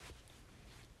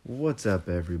What's up,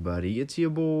 everybody? It's your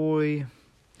boy.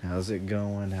 How's it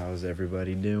going? How's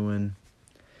everybody doing?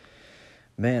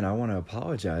 Man, I want to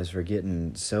apologize for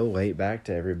getting so late back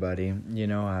to everybody.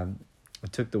 I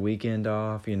took the weekend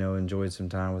off, enjoyed some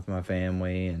time with my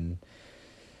family and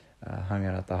hung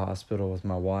out at the hospital with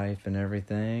my wife and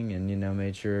everything and,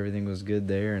 made sure everything was good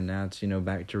there. And now it's,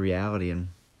 back to reality. And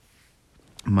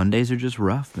Mondays are just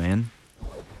rough, man.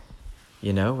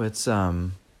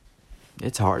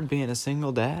 It's hard being a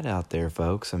single dad out there,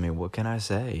 folks. I mean, what can I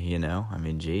say,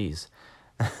 geez.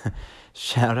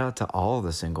 Shout out to all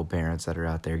the single parents that are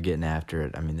out there getting after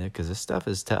it. I mean, because this stuff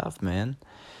is tough, man.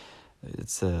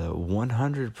 It's a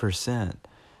 100%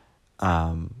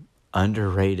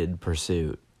 underrated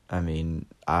pursuit. I mean,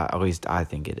 at least I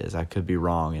think it is. I could be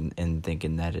wrong in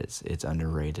thinking that it's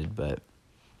underrated, but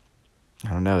I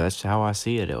don't know. That's how I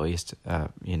see it, at least,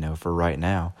 for right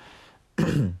now.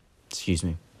 Excuse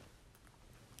me.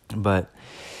 But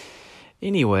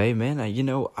anyway, man, I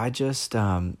just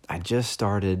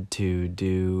started to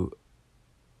do,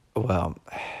 well,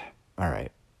 all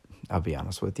right, I'll be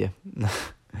honest with you.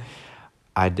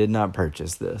 I did not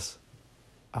purchase this.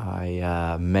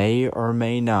 I may or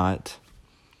may not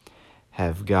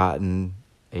have gotten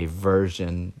a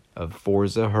version of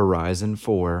Forza Horizon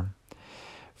 4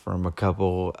 from a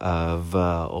couple of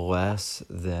less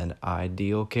than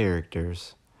ideal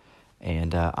characters.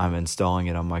 And I'm installing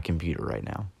it on my computer right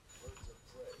now.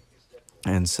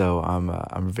 And so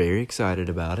I'm very excited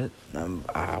about it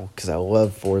because I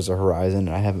love Forza Horizon,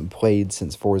 and I haven't played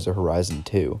since Forza Horizon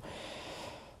 2.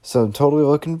 So I'm totally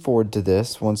looking forward to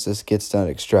this once this gets done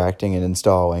extracting and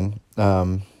installing.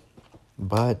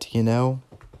 But, the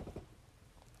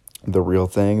real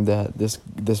thing that this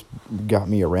got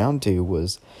me around to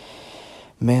was,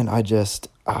 man, I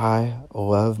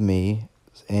love me.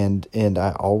 And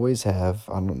I always have.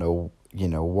 I don't know,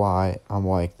 why I'm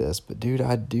like this. But, dude,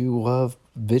 I do love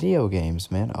video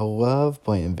games, man. I love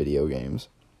playing video games.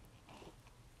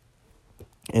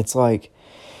 It's like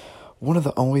one of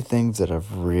the only things that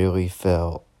I've really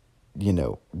felt,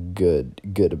 good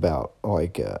about.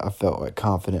 Like, I felt, like,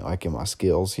 confident, like, in my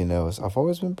skills, is I've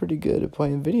always been pretty good at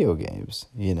playing video games,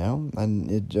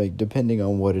 and it, like, depending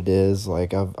on what it is,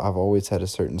 like, I've always had a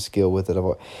certain skill with it.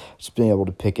 I've just been able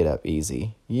to pick it up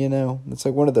easy, it's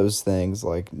like one of those things,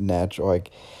 like, natural, like,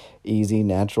 easy,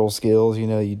 natural skills,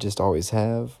 you just always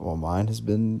have. Well, mine has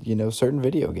been, certain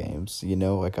video games,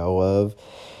 like, I love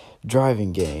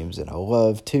driving games, and I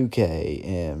love 2K,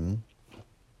 and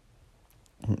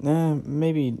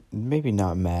maybe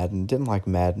not Madden. Didn't like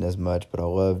Madden as much, but I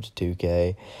loved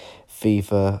 2K.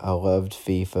 FIFA, I loved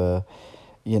FIFA.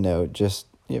 Just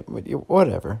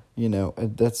whatever.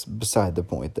 That's beside the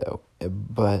point, though.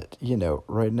 But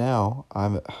right now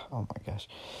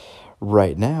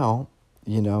right now,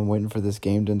 I'm waiting for this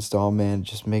game to install. Man, it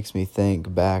just makes me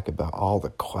think back about all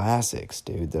the classics,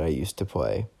 dude, that I used to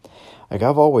play. Like,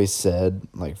 I've always said,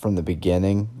 like, from the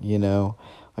beginning,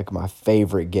 like, my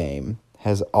favorite game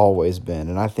has always been,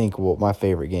 and I think my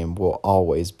favorite game will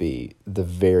always be the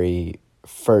very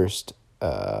first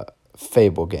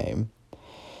Fable game.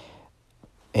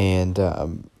 And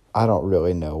I don't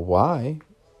really know why.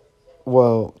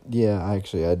 Well, yeah,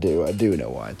 actually I do. I do know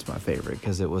why it's my favorite,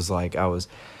 because it was like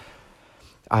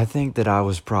I think that I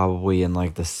was probably in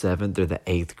like the 7th or the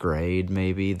 8th grade,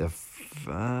 maybe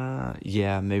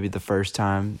maybe the first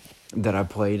time that I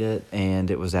played it, and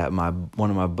it was at one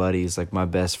of my buddies, like my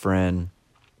best friend.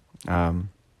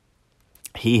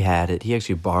 He had it. He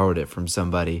actually borrowed it from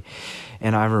somebody,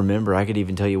 and I remember I could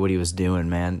even tell you what he was doing,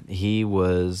 man. He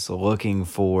was looking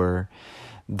for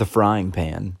the frying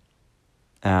pan.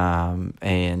 And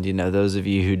those of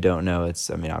you who don't know,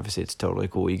 obviously it's totally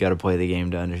cool. You got to play the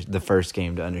game the first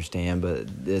game to understand, but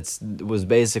it was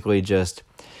basically just.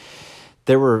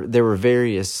 There were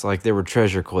various, like, there were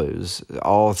treasure clues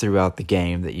all throughout the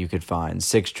game that you could find.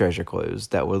 6 treasure clues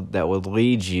that would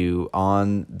lead you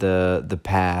on the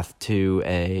path to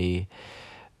an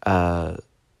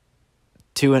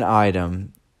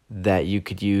item that you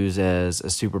could use as a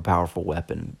super powerful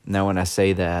weapon. Now, when I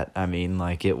say that, I mean,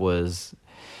 like, it was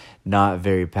not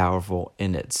very powerful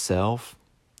in itself.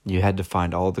 You had to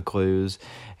find all the clues,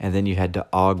 and then you had to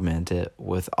augment it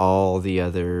with all the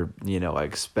other,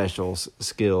 like, special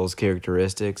skills,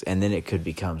 characteristics, and then it could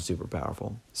become super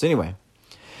powerful. So anyway,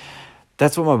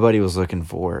 that's what my buddy was looking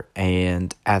for.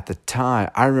 And at the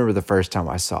time, I remember the first time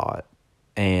I saw it,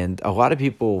 and a lot of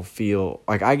people feel,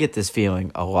 like, I get this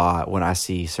feeling a lot when I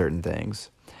see certain things.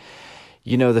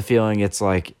 The feeling, it's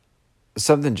like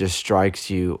something just strikes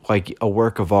you, like a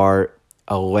work of art,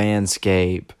 a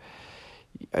landscape,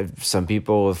 some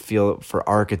people feel it for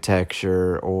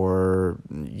architecture or,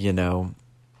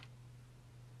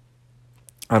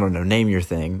 I don't know, name your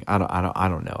thing. I don't know. I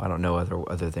don't know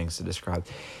other things to describe.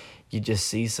 You just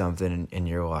see something and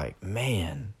you're like,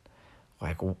 man,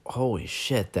 like, holy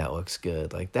shit, that looks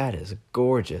good. Like, that is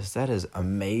gorgeous. That is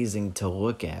amazing to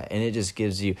look at. And it just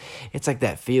gives you, it's like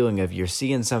that feeling of you're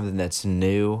seeing something that's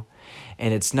new.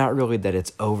 And it's not really that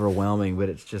it's overwhelming, but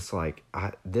it's just like,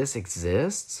 this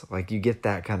exists? Like, you get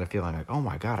that kind of feeling like, oh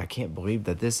my God, I can't believe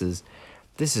that this is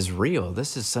real.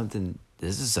 This is something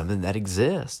that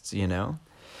exists,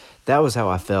 That was how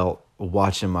I felt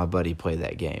watching my buddy play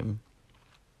that game.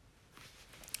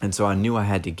 And so I knew I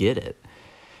had to get it.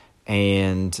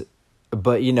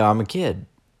 But I'm a kid.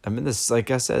 I'm in this,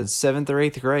 like I said, 7th or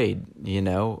 8th grade,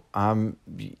 I'm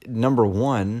number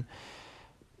one,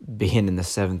 being in the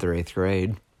 7th or 8th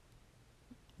grade,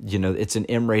 it's an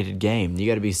M-rated game. You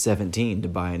got to be 17 to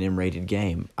buy an M-rated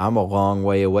game. I'm a long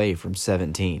way away from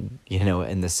 17,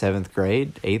 in the 7th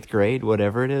grade, 8th grade,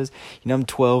 whatever it is. I'm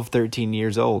 12, 13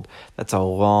 years old. That's a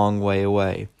long way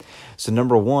away. So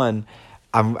number one,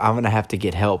 I'm going to have to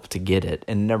get help to get it.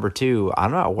 And number two,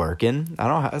 I'm not working. It's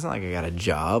not like I got a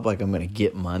job. Like, I'm going to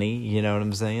get money, you know what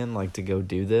I'm saying? Like, to go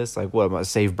do this. Like, what, am I going to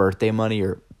save birthday money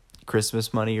or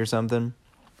Christmas money or something?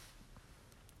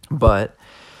 But,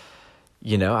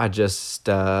 I just,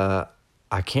 I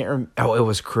can't remember. Oh, it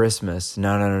was Christmas.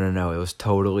 No. It was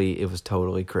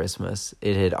totally Christmas.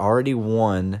 It had already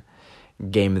won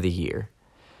Game of the Year.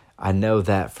 I know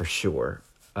that for sure.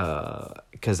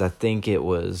 Because I think it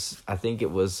was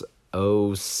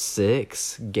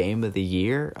 06 Game of the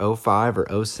Year, 05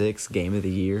 or 06 Game of the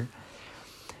Year.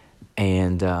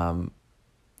 And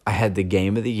I had the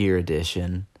Game of the Year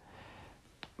edition.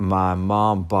 My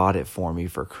mom bought it for me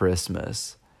for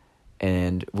Christmas.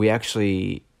 And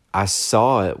I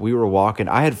saw it. We were walking.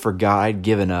 I'd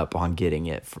given up on getting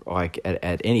it.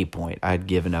 At any point, I'd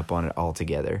given up on it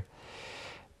altogether.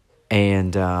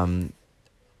 And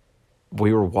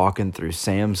we were walking through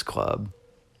Sam's Club,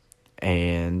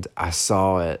 and I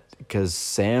saw it because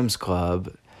Sam's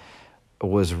Club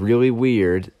was really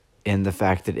weird in the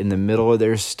fact that in the middle of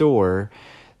their store,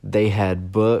 they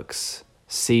had books,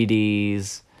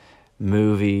 CDs,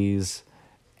 movies,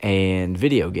 and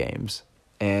video games.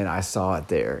 And I saw it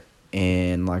there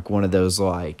in like one of those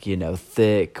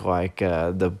thick,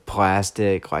 the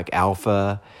plastic, like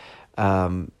Alpha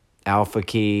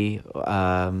key,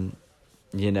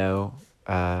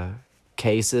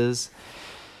 cases.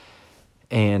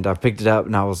 And I picked it up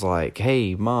and I was like,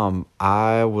 hey, Mom,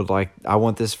 I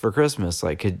want this for Christmas.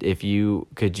 Like, could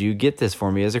you get this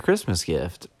for me as a Christmas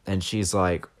gift? And she's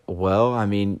like, well, I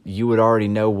mean, you would already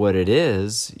know what it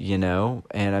is, and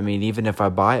I mean, even if I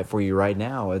buy it for you right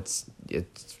now, it's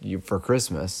you for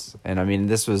Christmas. And I mean,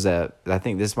 I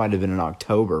think this might have been in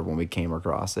October when we came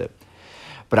across it,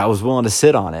 but I was willing to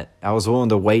sit on it. I was willing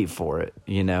to wait for it,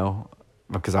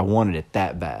 because I wanted it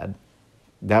that bad.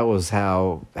 That was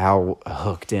how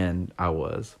hooked in I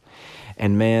was.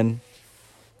 And man,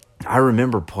 I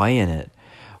remember playing it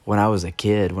when I was a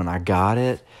kid. When I got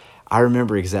it, I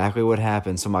remember exactly what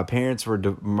happened. So my parents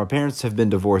have been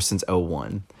divorced since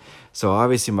 2001. So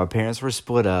obviously my parents were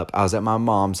split up. I was at my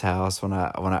mom's house when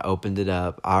I opened it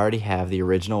up. I already have the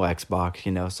original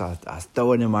Xbox, so I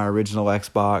throw it in my original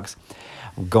Xbox.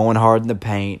 I'm going hard in the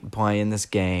paint, playing this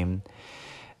game.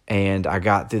 And I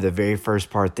got through the very first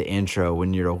part, the intro,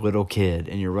 when you're a little kid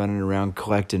and you're running around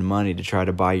collecting money to try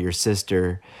to buy your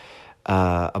sister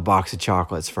a box of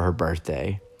chocolates for her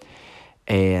birthday.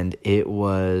 And it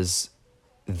was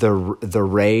the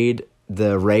raid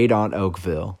on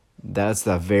Oakville. That's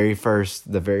the very first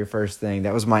thing.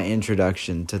 That was my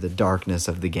introduction to the darkness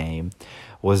of the game,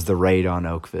 was the raid on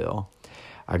Oakville.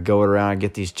 I go around, I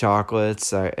get these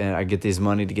chocolates, and I get this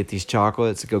money to get these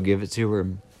chocolates, go give it to her.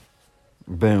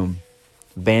 Boom.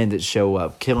 Bandits show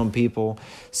up, killing people,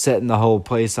 setting the whole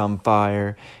place on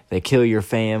fire. They kill your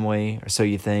family, or so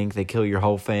you think. They kill your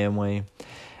whole family.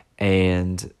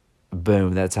 And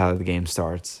boom, that's how the game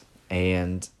starts.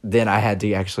 And then I had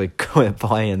to actually quit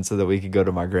playing so that we could go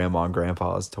to my grandma and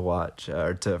grandpa's to watch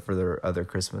for their other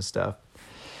Christmas stuff.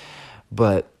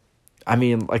 But I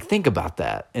mean, like, think about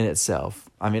that in itself.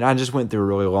 I mean, I just went through a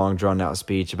really long, drawn out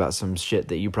speech about some shit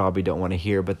that you probably don't want to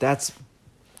hear, but that's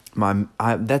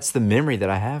the memory that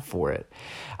I have for it.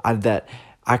 That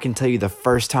I can tell you the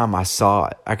first time I saw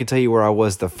it. I can tell you where I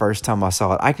was the first time I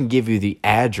saw it. I can give you the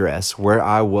address where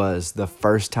I was the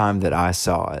first time that I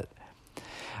saw it.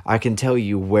 I can tell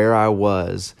you where I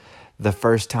was the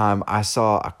first time I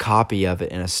saw a copy of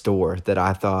it in a store that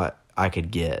I thought I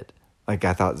could get. Like,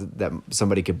 I thought that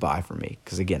somebody could buy for me.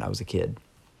 Because, again, I was a kid.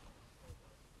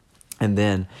 And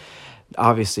then,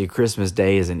 obviously, Christmas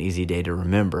Day is an easy day to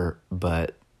remember,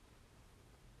 but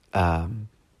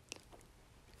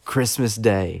Christmas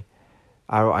Day,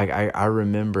 I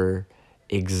remember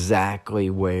exactly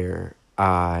where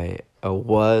I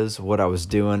was, what I was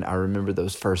doing. I remember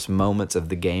those first moments of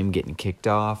the game getting kicked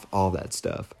off, all that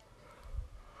stuff.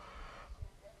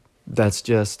 That's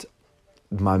just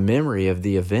my memory of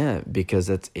the event because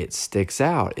it sticks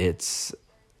out. It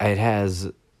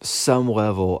has some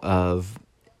level of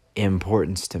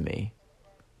importance to me,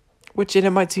 which it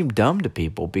might seem dumb to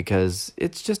people because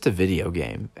it's just a video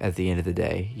game at the end of the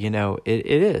day. It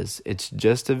is. It's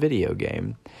just a video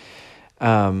game.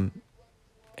 And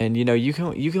you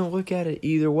can look at it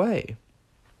either way.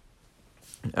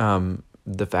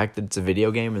 The fact that it's a video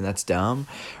game and that's dumb,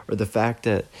 or the fact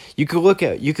that you could look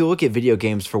at video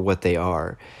games for what they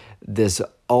are, this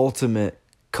ultimate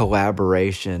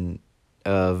collaboration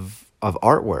of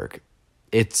artwork.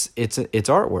 It's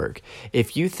artwork.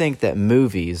 If you think that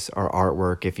movies are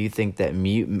artwork, if you think that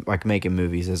making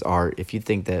movies is art, if you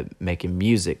think that making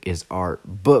music is art,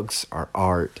 books are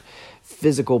art,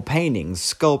 physical paintings,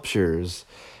 sculptures,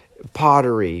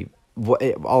 pottery,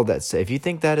 all that stuff. If you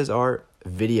think that is art,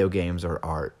 video games are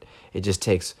art. It just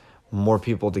takes more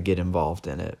people to get involved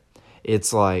in it.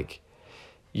 It's like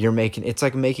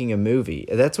making a movie.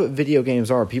 That's what video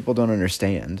games are. People don't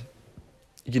understand.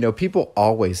 People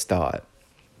always thought,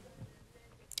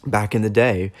 back in the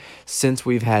day, since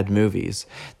we've had movies,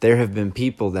 there have been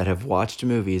people that have watched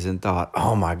movies and thought,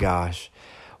 oh my gosh,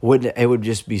 it would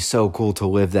just be so cool to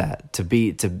live that, to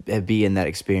be in that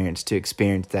experience, to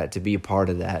experience that, to be a part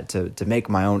of that, to make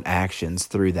my own actions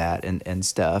through that and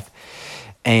stuff.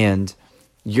 And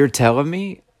you're telling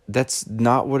me that's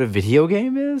not what a video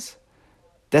game is?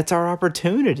 That's our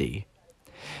opportunity.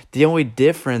 The only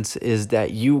difference is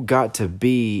that you got to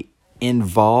be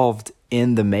involved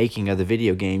in the making of the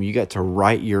video game. You got to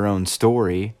write your own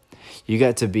story. You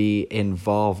got to be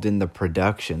involved in the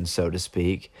production, so to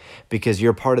speak, because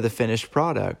you're part of the finished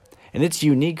product. And it's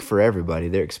unique for everybody.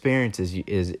 Their experience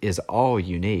is all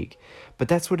unique. But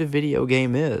that's what a video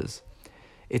game is.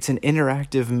 It's an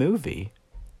interactive movie.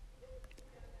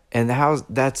 And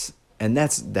that's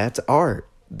art.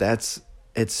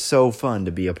 It's so fun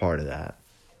to be a part of that,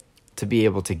 to be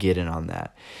able to get in on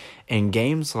that. And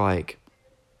games like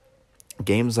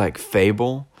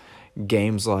Fable,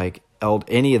 games like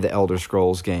any of the Elder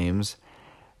Scrolls games,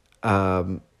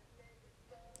 any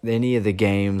of the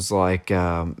games like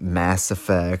Mass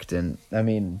Effect, and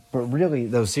but really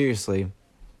though, seriously,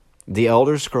 the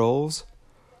Elder Scrolls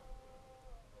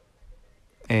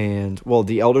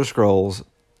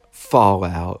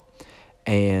Fallout,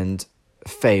 and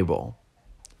Fable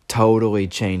totally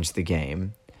changed the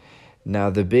game. Now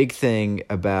the big thing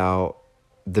about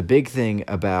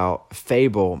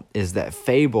Fable is that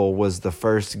Fable was the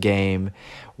first game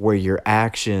where your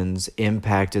actions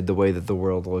impacted the way that the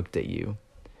world looked at you,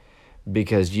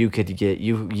 because you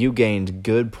gained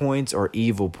good points or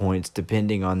evil points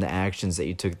depending on the actions that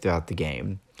you took throughout the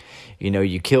game.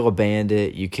 You kill a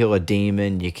bandit, you kill a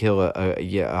demon, you kill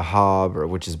a hob,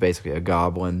 which is basically a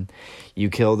goblin. You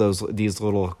kill these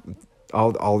little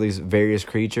all these various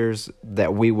creatures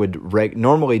that we would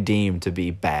normally deem to be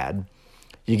bad.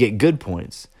 You get good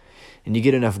points, and you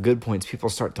get enough good points, people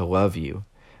start to love you.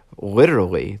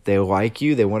 Literally, they like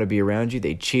you, they want to be around you,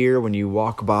 they cheer when you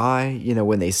walk by,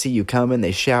 when they see you coming,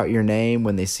 they shout your name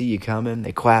when they see you coming,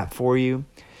 they clap for you.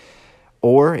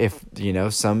 Or if,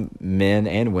 some men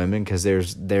and women, because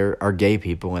there are gay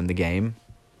people in the game,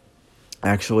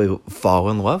 actually fall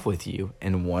in love with you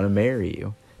and want to marry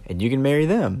you, and you can marry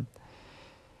them.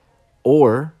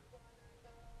 Or,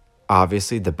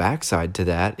 obviously, the backside to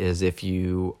that is if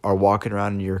you are walking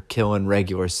around and you're killing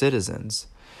regular citizens,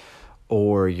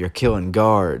 or you're killing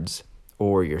guards,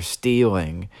 or you're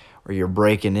stealing, or you're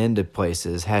breaking into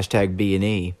places,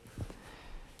 #B&E.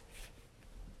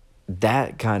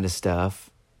 That kind of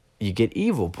stuff, you get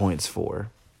evil points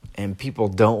for. And people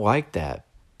don't like that.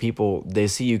 People, they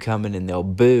see you coming and they'll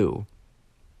boo.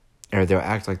 Or they'll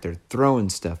act like they're throwing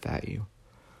stuff at you.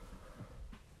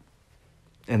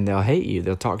 And they'll hate you.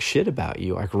 They'll talk shit about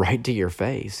you, like right to your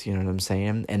face. You know what I'm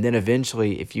saying? And then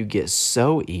eventually, if you get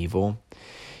so evil,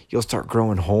 you'll start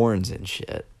growing horns and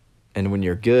shit. And when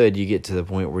you're good, you get to the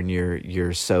point when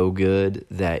you're so good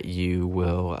that you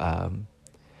will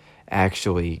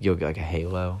you'll get like a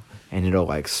halo, and it'll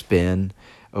like spin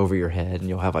over your head, and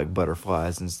you'll have like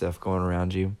butterflies and stuff going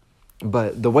around you.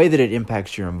 But the way that it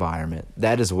impacts your environment,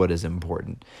 that is what is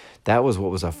important. That was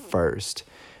what was a first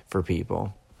for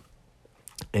people,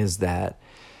 is that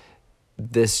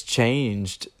this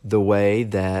changed the way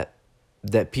that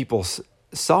people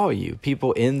saw you.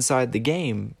 People inside the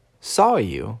game saw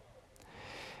you.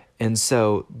 And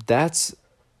so that's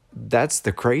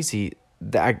the crazy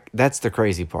that's the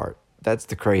crazy part. That's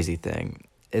the crazy thing.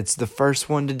 It's the first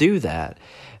one to do that.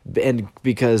 And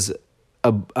because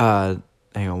hang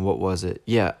on, what was it?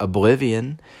 Yeah,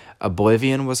 Oblivion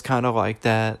was kind of like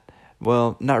that.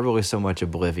 Well, not really so much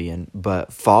Oblivion,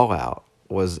 but Fallout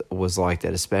was like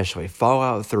that, especially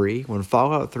Fallout 3. When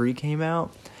Fallout 3 came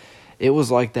out, it was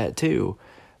like that too.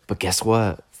 But guess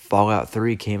what? Fallout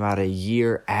 3 came out a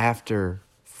year after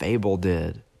Fable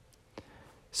did.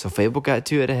 So Fable got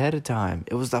to it ahead of time.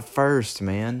 It was the first,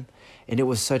 man. And it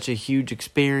was such a huge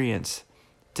experience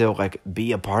to like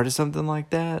be a part of something like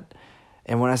that.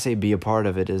 And when I say be a part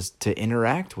of it, is to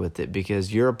interact with it,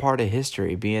 because you're a part of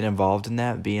history. Being involved in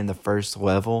that, being the first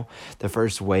level, the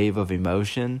first wave of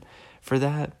emotion for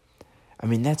that, I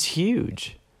mean, that's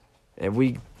huge.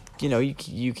 And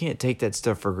you can't take that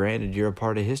stuff for granted. You're a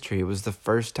part of history. It was the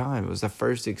first time. It was the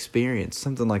first experience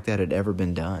something like that had ever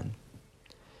been done.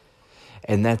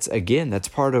 And that's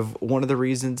part of one of the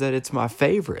reasons that it's my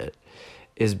favorite,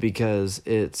 is because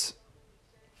it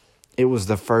was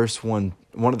the first one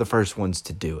of the first ones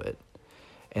to do it.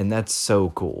 And that's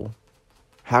so cool.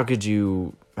 How could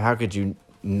you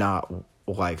not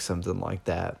like something like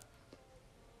that?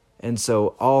 And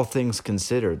so, all things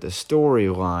considered, the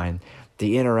storyline,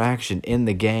 the interaction in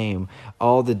the game,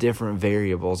 all the different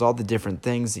variables, all the different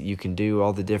things that you can do,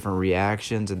 all the different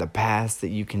reactions and the paths that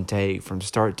you can take from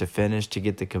start to finish to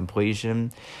get the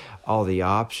completion, all the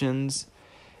options.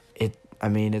 It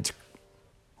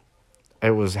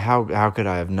was how could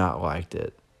I have not liked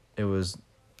it? It was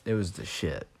the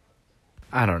shit.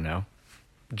 I don't know.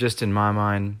 Just in my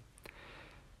mind,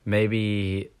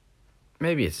 maybe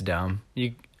it's dumb.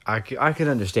 I could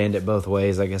understand it both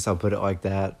ways. I guess I'll put it like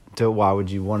that. Why would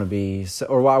you want to be,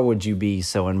 or why would you be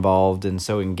so involved and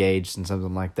so engaged in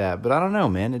something like that? But I don't know,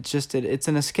 man. It's just it's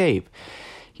an escape.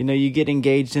 You get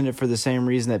engaged in it for the same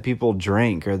reason that people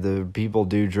drink, or the people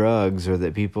do drugs, or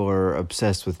that people are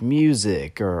obsessed with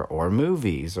music or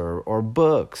movies or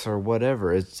books or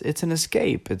whatever. It's an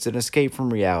escape. It's an escape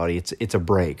from reality. It's a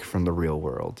break from the real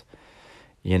world.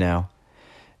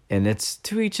 And it's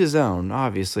to each his own,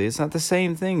 obviously. It's not the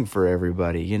same thing for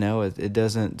everybody, It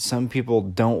doesn't, some people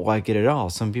don't like it at all.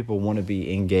 Some people want to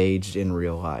be engaged in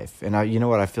real life. And you know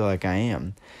what, I feel like I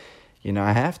am.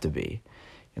 I have to be.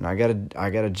 I got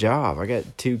a job. I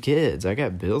got 2 kids. I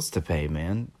got bills to pay,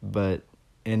 man. The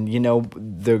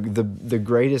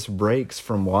greatest breaks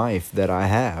from life that I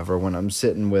have are when I'm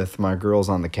sitting with my girls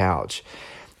on the couch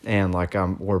and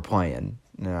we're playing.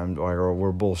 Or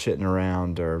we're bullshitting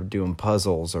around, or doing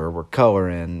puzzles, or we're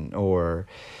coloring, or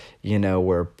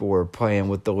we're playing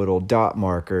with the little dot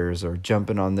markers, or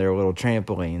jumping on their little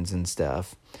trampolines and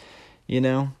stuff.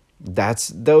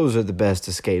 Those are the best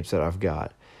escapes that I've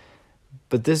got.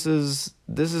 But this is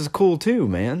cool too,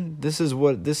 man. This is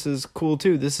cool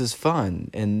too. This is fun,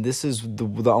 and this is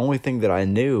the only thing that I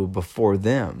knew before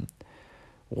them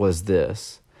was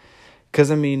this. 'Cause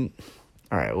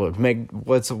all right, look,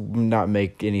 let's not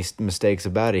make any mistakes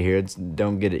about it here.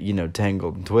 Don't get it,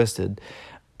 tangled and twisted.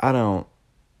 I don't,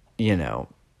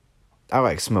 I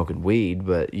like smoking weed,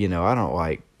 but, I don't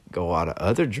like a lot of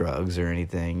other drugs or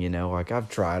anything, I've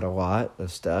tried a lot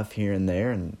of stuff here and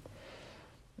there, and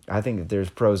I think that there's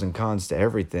pros and cons to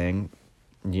everything,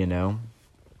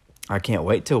 I can't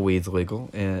wait till weed's legal,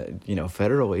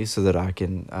 federally, so that I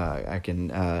can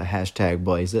hashtag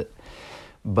blaze it.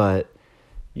 But,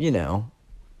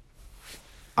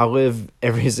 I live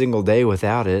every single day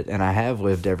without it, and I have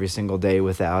lived every single day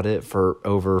without it for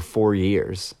over 4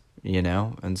 years,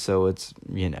 and so it's,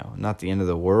 not the end of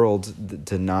the world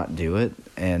to not do it.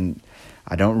 And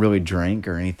I don't really drink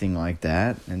or anything like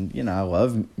that, and, I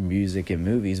love music and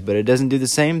movies, but it doesn't do the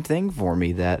same thing for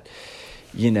me that,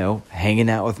 hanging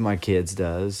out with my kids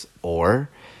does, or,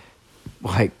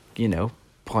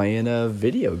 playing a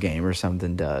video game or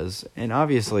something does. And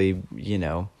obviously,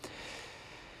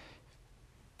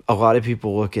 a lot of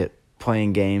people look at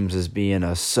playing games as being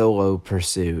a solo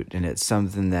pursuit, and it's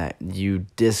something that you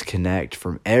disconnect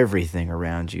from everything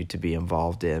around you to be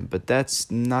involved in. But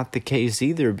that's not the case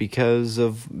either, because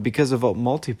of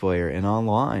multiplayer and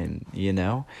online.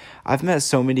 I've met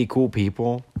so many cool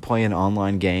people playing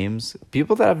online games,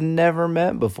 people that I've never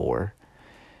met before.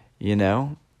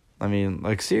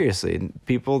 Seriously,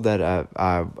 people that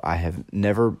I have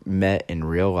never met in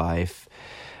real life.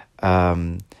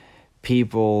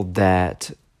 People that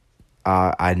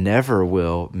I never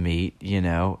will meet,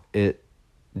 it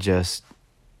just,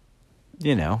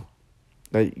 you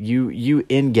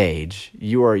engage,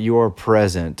 you are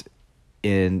present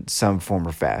in some form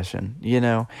or fashion. You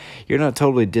know, you're not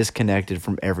totally disconnected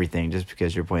from everything just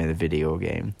because you're playing the video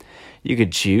game. You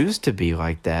could choose to be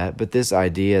like that, but this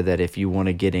idea that if you want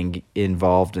to get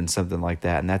involved in something like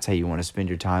that, and that's how you want to spend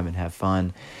your time and have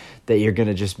fun, that you're going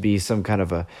to just be some kind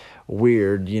of a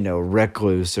weird, you know,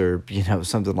 recluse or, you know,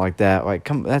 something like that. Like,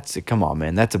 come on,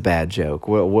 man, that's a bad joke.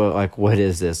 What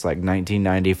is this, like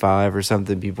 1995 or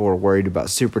something? People are worried about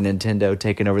Super Nintendo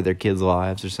taking over their kids'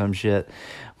 lives or some shit.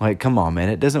 Like, come on, man,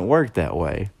 it doesn't work that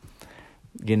way.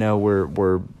 You know,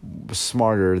 we're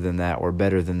smarter than that, we're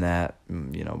better than that,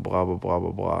 you know, blah blah blah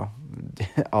blah blah,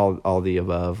 all the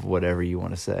above, whatever you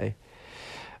want to say.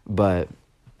 But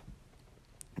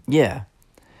yeah,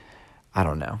 I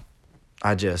don't know.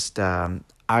 I just I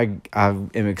am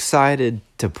excited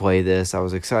to play this. I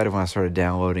was excited when I started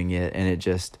downloading it, and it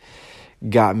just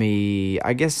got me,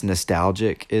 I guess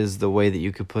nostalgic is the way that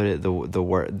you could put it. The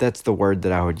word, that's the word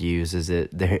that I would use, is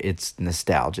it's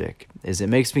nostalgic. Is it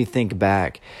makes me think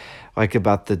back like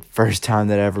about the first time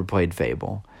that I ever played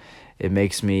Fable. It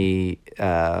makes me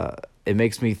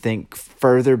think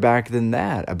further back than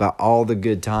that, about all the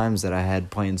good times that I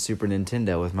had playing Super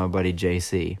Nintendo with my buddy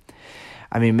JC.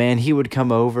 I mean, man, he would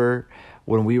come over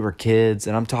when we were kids,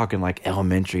 and I'm talking like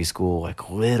elementary school, like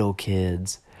little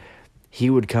kids. He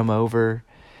would come over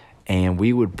and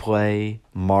we would play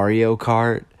Mario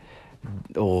Kart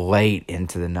late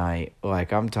into the night.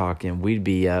 Like, I'm talking, we'd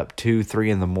be up 2-3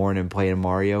 in the morning playing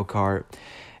Mario Kart.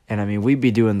 And I mean, we'd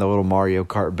be doing the little Mario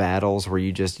Kart battles where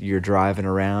you're driving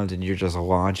around and you're just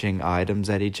launching items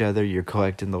at each other. You're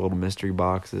collecting the little mystery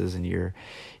boxes, and you're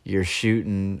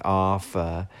shooting off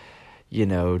you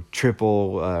know,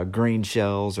 triple green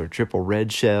shells or triple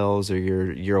red shells, or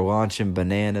you're launching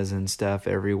bananas and stuff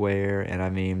everywhere. And I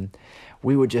mean,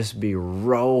 we would just be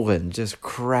rolling, just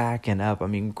cracking up. I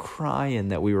mean, crying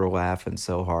that we were laughing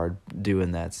so hard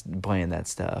doing that, playing that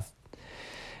stuff.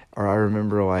 Or I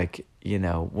remember, like, you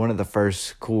know, one of the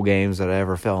first cool games that I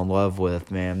ever fell in love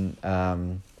with, man,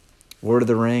 Lord of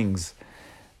the Rings,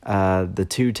 the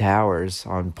Two Towers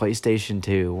on PlayStation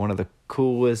 2, one of the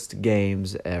coolest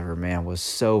games ever, man. Was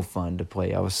so fun to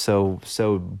play. I was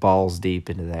so balls deep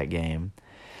into that game.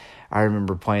 I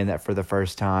remember playing that for the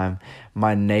first time.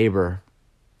 My neighbor,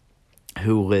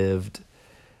 who lived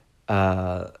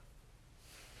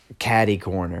catty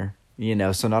corner, you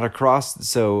know, so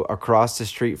across the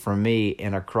street from me,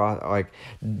 and across, like,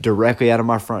 directly out of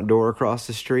my front door across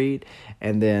the street,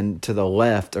 and then to the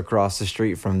left across the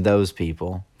street from those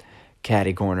people,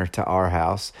 catty corner to our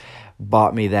house,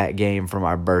 bought me that game for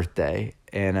my birthday.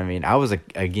 And I mean, I was a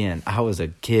kid.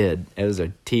 It was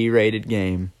a T-rated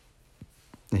game,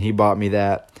 and he bought me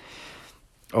that.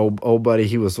 Old buddy,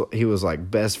 he was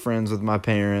like best friends with my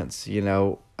parents. You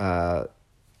know, I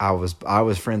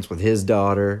was friends with his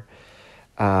daughter.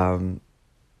 Fucking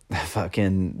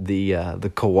the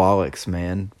Kowaliks,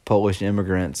 man, Polish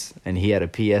immigrants, and he had a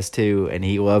PS2, and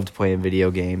he loved playing video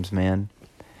games, man.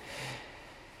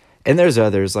 And there's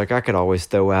others, like I could always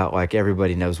throw out, like,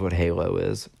 everybody knows what Halo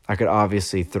is. I could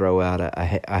obviously throw out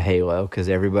a Halo, because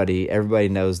everybody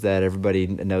knows that. Everybody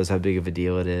knows how big of a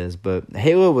deal it is. But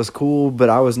Halo was cool, but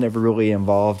I was never really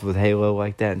involved with Halo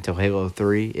like that until Halo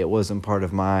 3. It wasn't part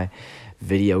of my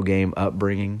video game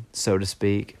upbringing, so to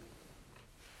speak.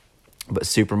 But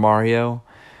Super Mario,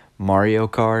 Mario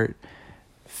Kart,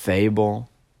 Fable,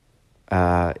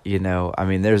 you know, I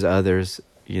mean, there's others.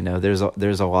 You know, there's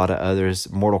a lot of others.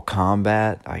 Mortal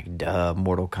Kombat, like,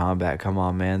 Mortal Kombat, come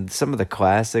on, man. Some of the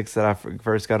classics that I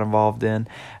first got involved in,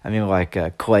 I mean,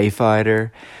 like Clay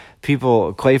Fighter.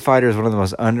 Clay Fighter is one of the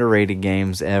most underrated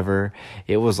games ever.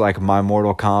 It was like my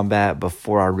Mortal Kombat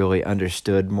before I really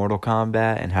understood Mortal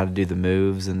Kombat and how to do the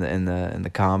moves and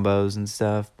the combos and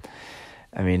stuff.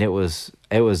 I mean, it was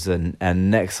a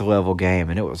next level game,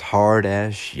 and it was hard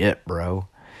as shit, bro.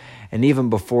 And even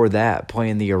before that,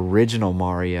 playing the original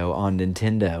Mario on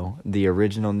Nintendo, the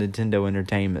original Nintendo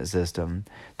Entertainment System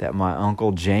that my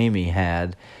Uncle Jamie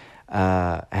had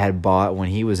bought when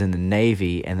he was in the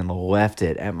Navy, and then left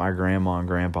it at my grandma and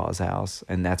grandpa's house.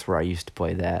 And that's where I used to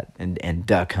play that, and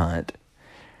Duck Hunt,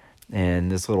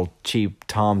 and this little cheap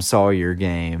Tom Sawyer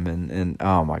game. And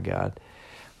oh my God.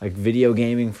 Like, video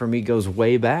gaming for me goes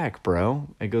way back, bro.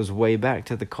 It goes way back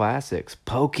to the classics.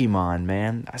 Pokemon,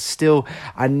 man.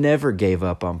 I never gave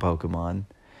up on Pokemon.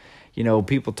 You know,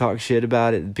 people talk shit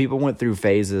about it. People went through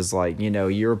phases, like, you know,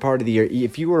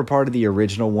 if you were a part of the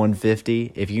original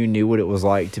 150, if you knew what it was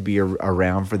like to be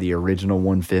around for the original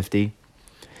 150,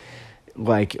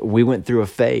 like, we went through a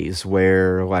phase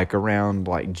where, like, around,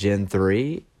 like, Gen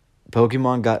 3,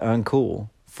 Pokemon got uncool.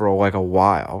 For like a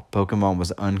while, Pokemon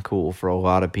was uncool for a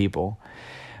lot of people.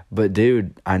 But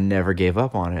dude, I never gave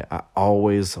up on it. I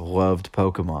always loved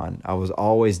Pokemon. I was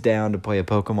always down to play a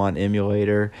Pokemon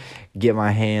emulator, get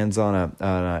my hands on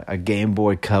a Game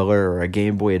Boy Color or a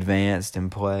Game Boy Advanced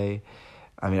and play.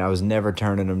 I mean, I was never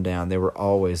turning them down. They were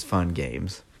always fun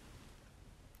games.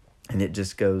 And it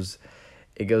just goes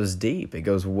deep. It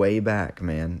goes way back,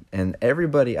 man. And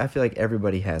I feel like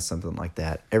everybody has something like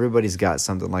that. Everybody's got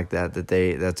something like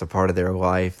that's a part of their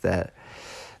life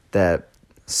that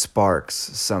sparks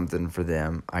something for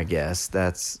them, I guess.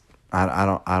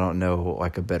 I don't know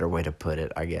like a better way to put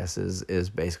it, I guess, is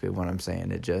basically what I'm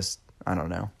saying. It just, I don't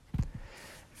know.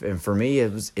 And for me,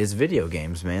 it's video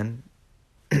games, man.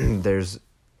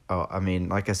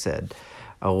 Like I said,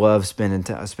 I love spending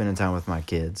time with my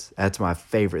kids. That's my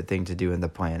favorite thing to do in the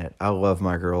planet. I love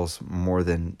my girls more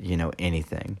than,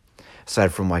 anything.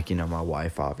 Aside from my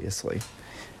wife, obviously.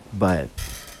 But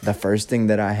the first thing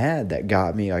that I had that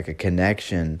got me like a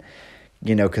connection,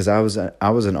 because I was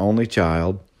an only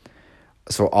child.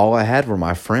 So all I had were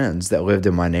my friends that lived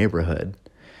in my neighborhood.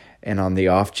 And on the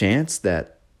off chance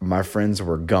that my friends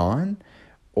were gone,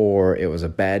 or it was a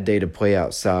bad day to play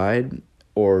outside,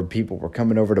 or people were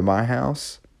coming over to my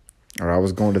house, or I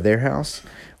was going to their house,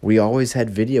 we always had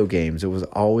video games. It was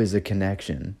always a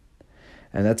connection.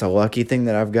 And that's a lucky thing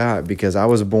that I've got, because I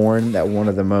was born at one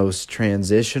of the most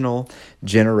transitional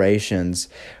generations.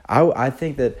 I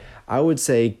think that I would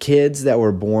say kids that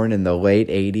were born in the late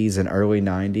 80s and early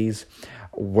 90s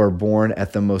were born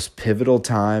at the most pivotal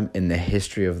time in the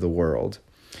history of the world,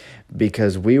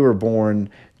 because we were born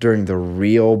during the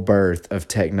real birth of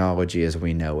technology as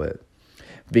we know it.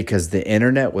 Because the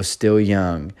internet was still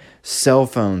young, cell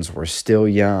phones were still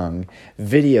young,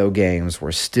 video games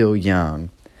were still young.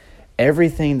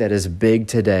 Everything that is big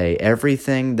today,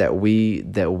 everything that we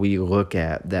look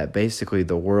at, that basically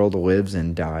the world lives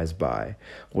and dies by,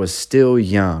 was still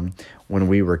young when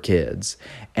we were kids.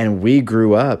 And we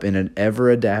grew up in an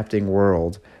ever-adapting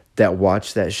world that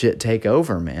watched that shit take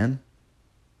over, man.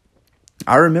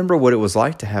 I remember what it was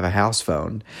like to have a house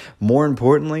phone. More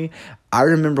importantly, I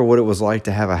remember what it was like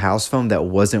to have a house phone that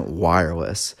wasn't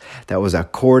wireless, that was a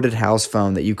corded house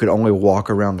phone that you could only walk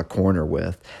around the corner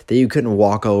with, that you couldn't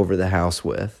walk over the house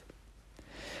with.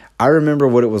 I remember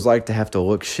what it was like to have to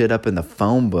look shit up in the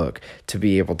phone book to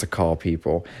be able to call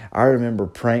people. I remember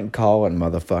prank calling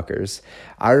motherfuckers.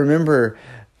 I remember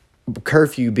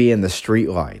curfew being the street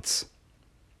lights.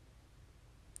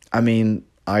 I mean,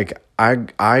 like,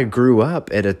 I grew up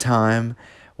at a time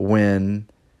when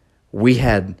we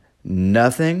had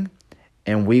nothing,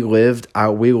 and we lived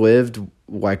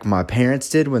like my parents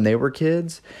did when they were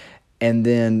kids. And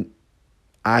then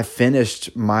I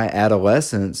finished my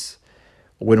adolescence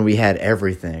when we had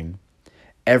everything.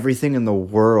 Everything in the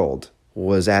world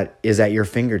is at your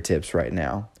fingertips right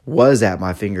now. Was at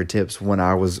my fingertips when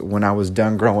I was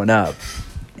done growing up.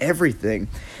 Everything.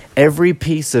 Every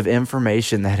piece of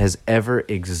information that has ever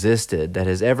existed, that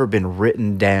has ever been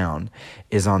written down,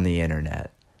 is on the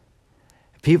internet.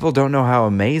 People don't know how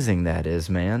amazing that is,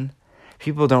 man.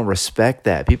 People don't respect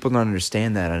that. People don't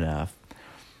understand that enough.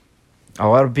 A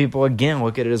lot of people, again,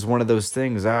 look at it as one of those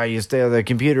things. You stay on the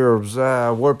computer,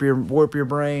 warp your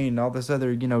brain, all this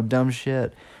other, dumb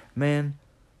shit. Man,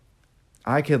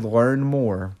 I could learn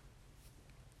more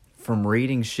from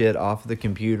reading shit off of the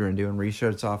computer and doing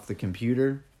research off the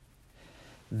computer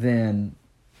than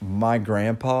my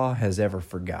grandpa has ever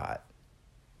forgot.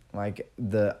 Like,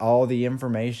 all the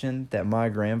information that my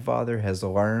grandfather has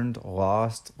learned,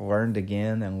 lost, learned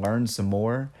again, and learned some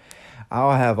more,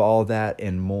 I'll have all that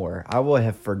and more. I will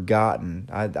have forgotten.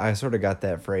 I sort of got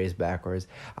that phrase backwards.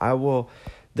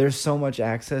 There's so much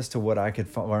access to what I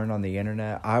could learn on the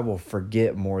internet, I will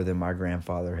forget more than my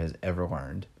grandfather has ever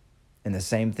learned. And the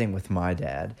same thing with my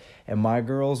dad. And my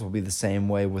girls will be the same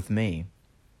way with me.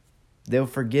 They'll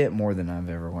forget more than I've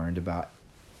ever learned about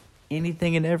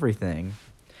anything and everything.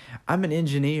 I'm an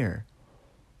engineer.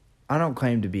 I don't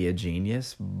claim to be a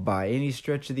genius by any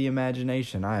stretch of the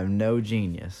imagination. I am no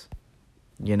genius.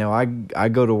 I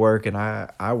go to work and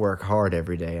I work hard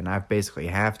every day, and I basically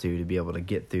have to be able to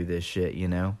get through this shit,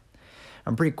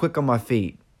 I'm pretty quick on my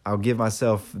feet. I'll give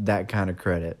myself that kind of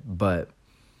credit, but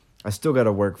I still got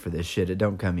to work for this shit. It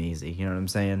don't come easy, you know what I'm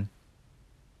saying?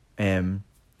 And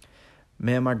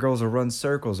man, my girls will run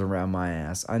circles around my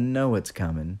ass. I know it's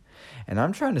coming. And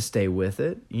I'm trying to stay with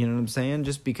it, you know what I'm saying?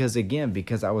 Just because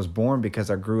I was born, because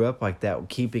I grew up like that,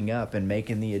 keeping up and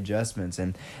making the adjustments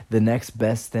and the next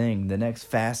best thing, the next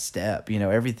fast step,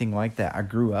 everything like that. I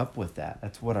grew up with that.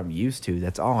 That's what I'm used to.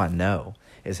 That's all I know,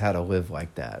 is how to live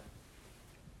like that.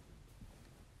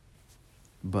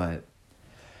 But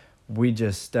we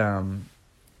just, I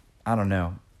don't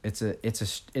know. it's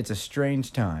a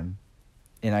strange time.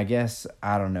 And I guess,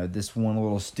 I don't know, this one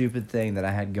little stupid thing that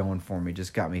I had going for me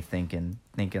just got me thinking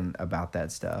about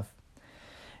that stuff.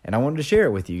 And I wanted to share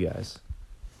it with you guys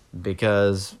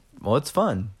because, well, it's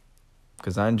fun,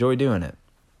 because I enjoy doing it.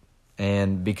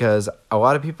 And because a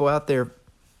lot of people out there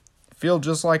feel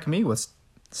just like me with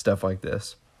stuff like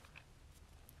this.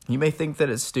 You may think that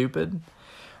it's stupid,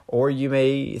 or you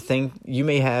may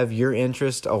have your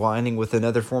interest aligning with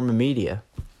another form of media.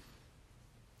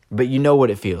 But you know what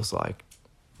it feels like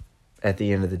at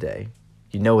the end of the day.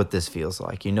 You know what this feels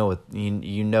like. You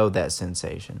know that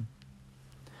sensation.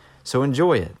 So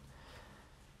enjoy it.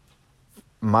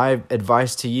 My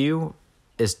advice to you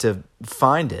is to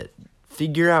find it.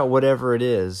 Figure out whatever it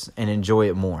is and enjoy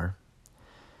it more.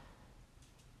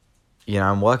 You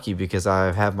know, I'm lucky because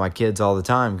I have my kids all the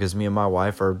time, because me and my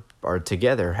wife are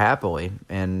together happily,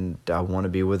 and I want to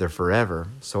be with her forever.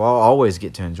 So I'll always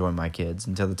get to enjoy my kids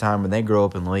until the time when they grow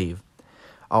up and leave.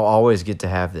 I'll always get to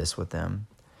have this with them.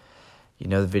 You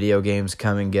know, the video games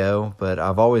come and go, but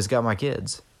I've always got my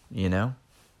kids, you know?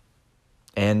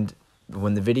 And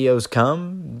when the videos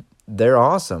come, they're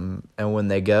awesome. And when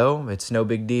they go, it's no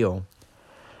big deal.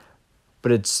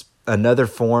 But it's another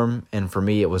form, and for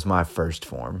me, it was my first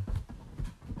form.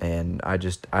 And I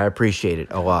appreciate it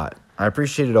a lot. I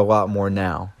appreciate it a lot more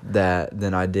now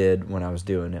than I did when I was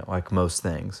doing it, like most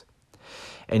things.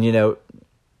 And, you know,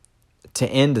 to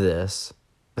end this,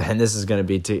 and this is going to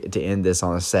be to end this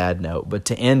on a sad note, but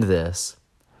to end this,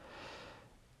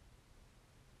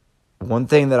 one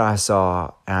thing that I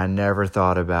saw and I never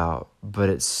thought about, but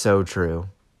it's so true.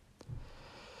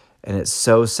 And it's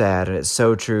so sad, and it's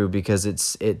so true, because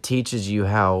it teaches you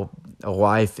how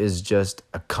life is just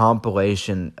a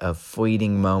compilation of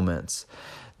fleeting moments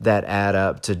that add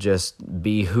up to just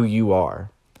be who you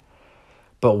are.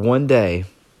 But one day,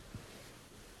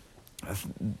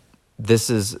 this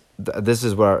is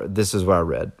what I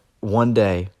read. One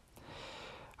day,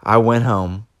 I went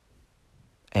home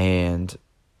and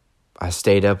I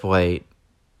stayed up late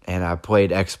and I played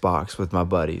Xbox with my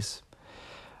buddies.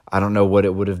 I don't know what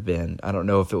it would have been. I don't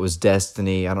know if it was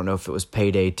Destiny. I don't know if it was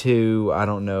Payday 2. I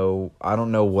don't know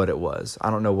what it was. I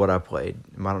don't know what I played.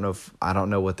 I don't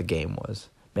know what the game was.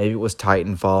 Maybe it was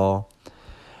Titanfall.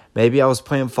 Maybe I was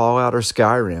playing Fallout or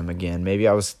Skyrim again. Maybe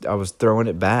I was throwing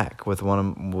it back with one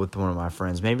of my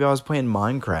friends. Maybe I was playing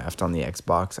Minecraft on the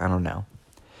Xbox. I don't know.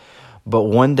 But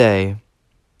one day,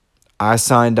 I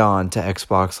signed on to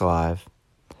Xbox Live,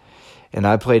 and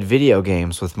I played video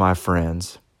games with my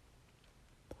friends.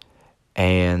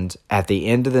 And at the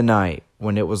end of the night,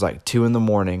 when it was like 2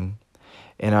 a.m,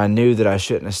 and I knew that I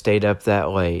shouldn't have stayed up that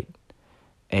late,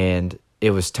 and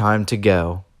it was time to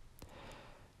go,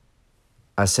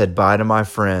 I said bye to my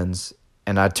friends,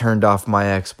 and I turned off my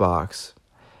Xbox,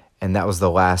 and that was the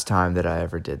last time that I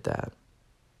ever did that.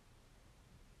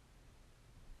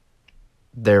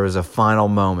 There was a final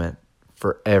moment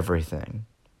for everything.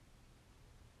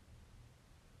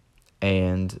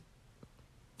 And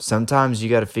sometimes you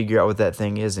got to figure out what that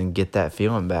thing is and get that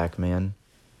feeling back, man.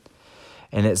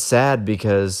 And it's sad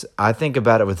because I think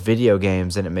about it with video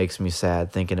games, and it makes me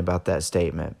sad thinking about that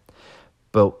statement.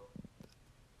 But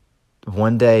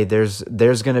one day there's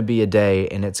going to be a day,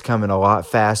 and it's coming a lot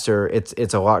faster.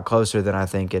 It's a lot closer than I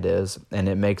think it is. And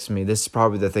it makes me, this is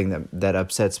probably the thing that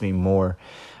upsets me more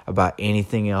about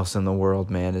anything else in the world,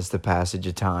 man, is the passage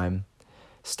of time.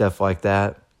 Stuff like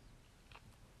that.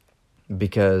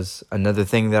 Because another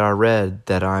thing that I read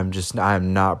that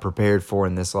I'm not prepared for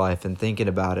in this life, and thinking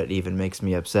about it even makes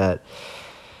me upset.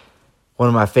 One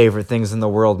of my favorite things in the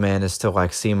world, man, is to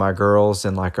like see my girls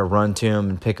and like I run to them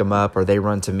and pick them up, or they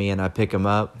run to me and I pick them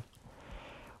up.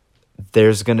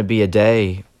 There's going to be a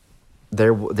day,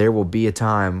 there will be a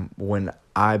time when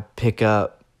I pick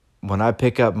up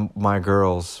my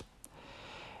girls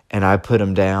and I put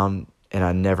them down and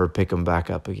I never pick them back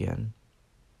up again.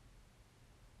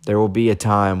 There will be a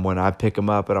time when I pick them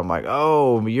up and I'm like,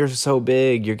 oh, you're so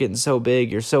big. You're getting so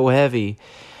big. You're so heavy.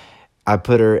 I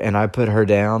put her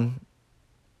down,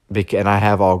 and I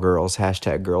have all girls,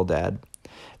 #girldad.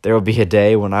 There will be a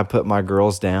day when I put my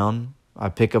girls down. I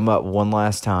pick them up one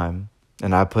last time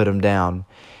and I put them down,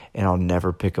 and I'll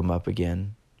never pick them up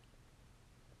again.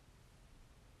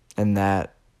 And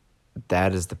that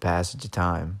is the passage of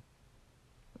time.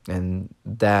 And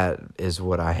that is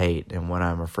what I hate and what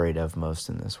I'm afraid of most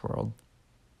in this world.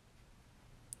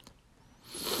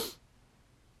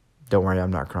 Don't worry,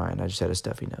 I'm not crying. I just had a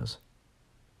stuffy nose.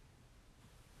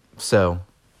 So,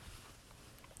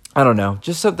 I don't know.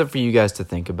 Just something for you guys to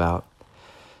think about.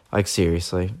 Like,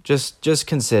 seriously. Just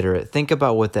consider it. Think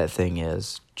about what that thing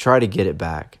is. Try to get it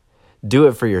back. Do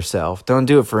it for yourself. Don't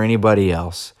do it for anybody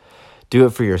else. Do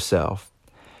it for yourself.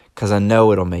 Because I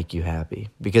know it'll make you happy.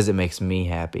 Because it makes me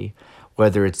happy.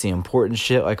 Whether it's the important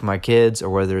shit like my kids or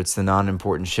whether it's the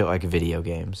non-important shit like video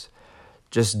games.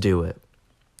 Just do it.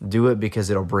 Do it because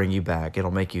it'll bring you back.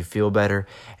 It'll make you feel better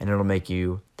and it'll make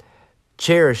you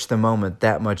cherish the moment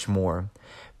that much more.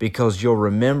 Because you'll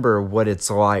remember what it's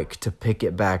like to pick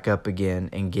it back up again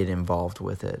and get involved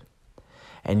with it.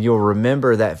 And you'll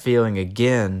remember that feeling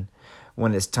again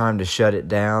when it's time to shut it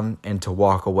down and to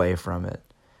walk away from it.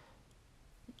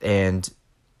 And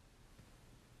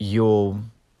you'll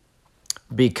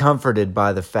be comforted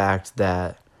by the fact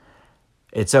that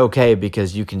it's okay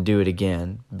because you can do it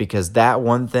again. Because that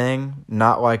one thing,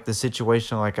 not like the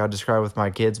situation like I described with my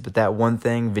kids, but that one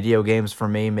thing, video games for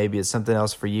me, maybe it's something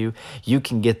else for you, you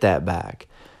can get that back.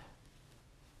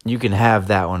 You can have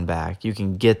that one back. You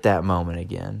can get that moment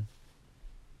again.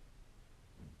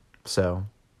 So,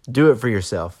 do it for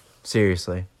yourself.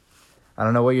 Seriously. I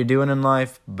don't know what you're doing in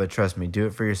life, but trust me, do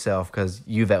it for yourself because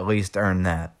you've at least earned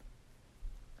that.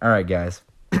 All right, guys.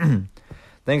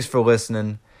 Thanks for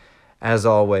listening. As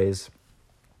always,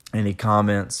 any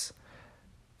comments,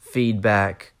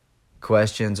 feedback,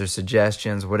 questions, or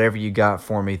suggestions, whatever you got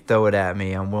for me, throw it at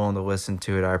me. I'm willing to listen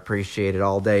to it. I appreciate it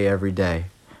all day, every day.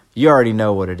 You already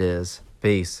know what it is.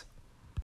 Peace.